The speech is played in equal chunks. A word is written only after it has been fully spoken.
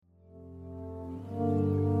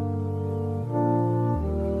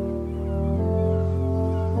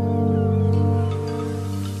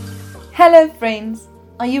Hello friends!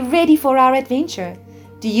 Are you ready for our adventure?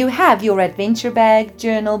 Do you have your adventure bag,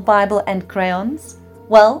 journal, Bible and crayons?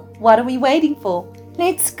 Well, what are we waiting for?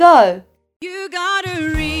 Let's go! You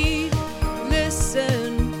gotta read,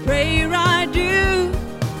 listen, pray, right, do.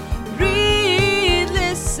 Read,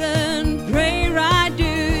 listen, pray, right, do.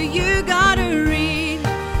 You gotta read,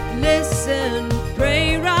 listen,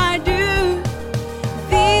 pray, right, do.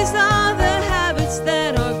 These are the habits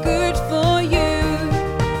that are good for you.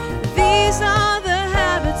 These are the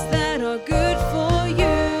habits that are good for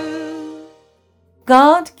you.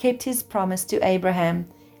 God kept his promise to Abraham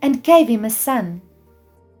and gave him a son.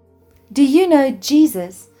 Do you know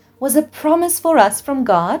Jesus was a promise for us from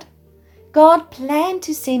God? God planned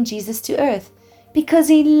to send Jesus to earth because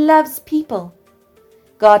he loves people.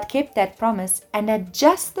 God kept that promise, and at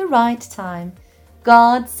just the right time,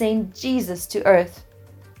 God sent Jesus to earth.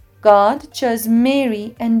 God chose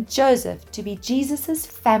Mary and Joseph to be Jesus'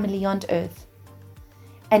 family on earth.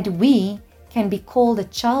 And we can be called a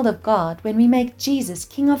child of God when we make Jesus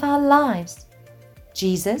King of our lives.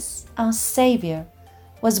 Jesus, our Savior,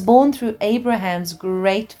 was born through Abraham's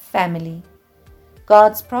great family.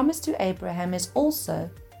 God's promise to Abraham is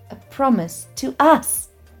also a promise to us.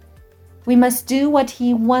 We must do what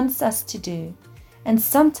he wants us to do, and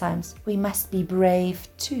sometimes we must be brave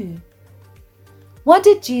too. What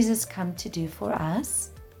did Jesus come to do for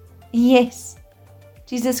us? Yes,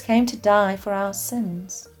 Jesus came to die for our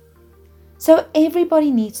sins. So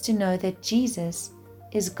everybody needs to know that Jesus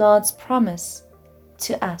is God's promise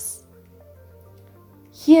to us.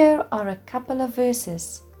 Here are a couple of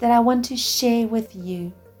verses that I want to share with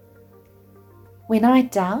you. When I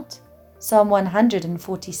doubt, Psalm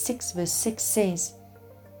 146 verse 6 says,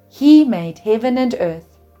 He made heaven and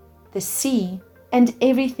earth, the sea and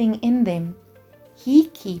everything in them. He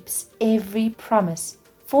keeps every promise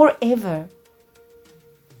forever.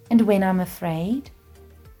 And when I'm afraid,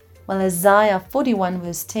 well, Isaiah 41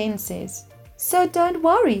 verse 10 says, So don't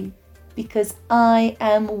worry, because I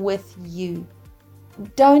am with you.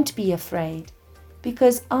 Don't be afraid,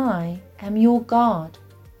 because I am your God.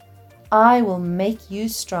 I will make you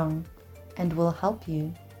strong and will help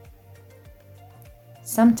you.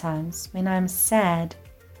 Sometimes when I'm sad,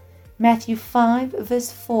 Matthew 5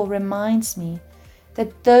 verse 4 reminds me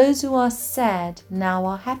that those who are sad now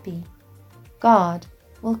are happy. God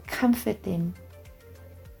will comfort them.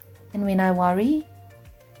 And when I worry,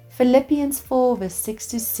 Philippians 4 verse 6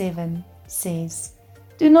 to 7 says,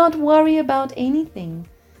 Do not worry about anything,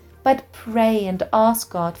 but pray and ask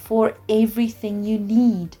God for everything you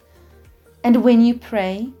need. And when you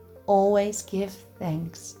pray, always give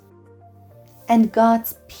thanks. And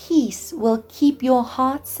God's peace will keep your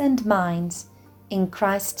hearts and minds in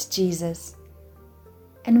Christ Jesus.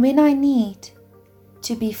 And when I need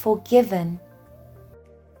to be forgiven,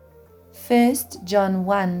 1 John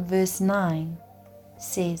 1 verse 9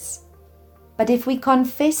 says, But if we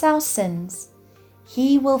confess our sins,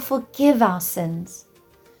 He will forgive our sins.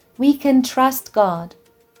 We can trust God.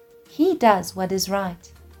 He does what is right.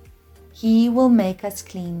 He will make us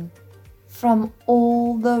clean from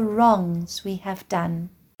all the wrongs we have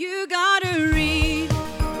done. You gotta read,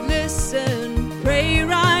 listen, pray,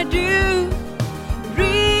 right.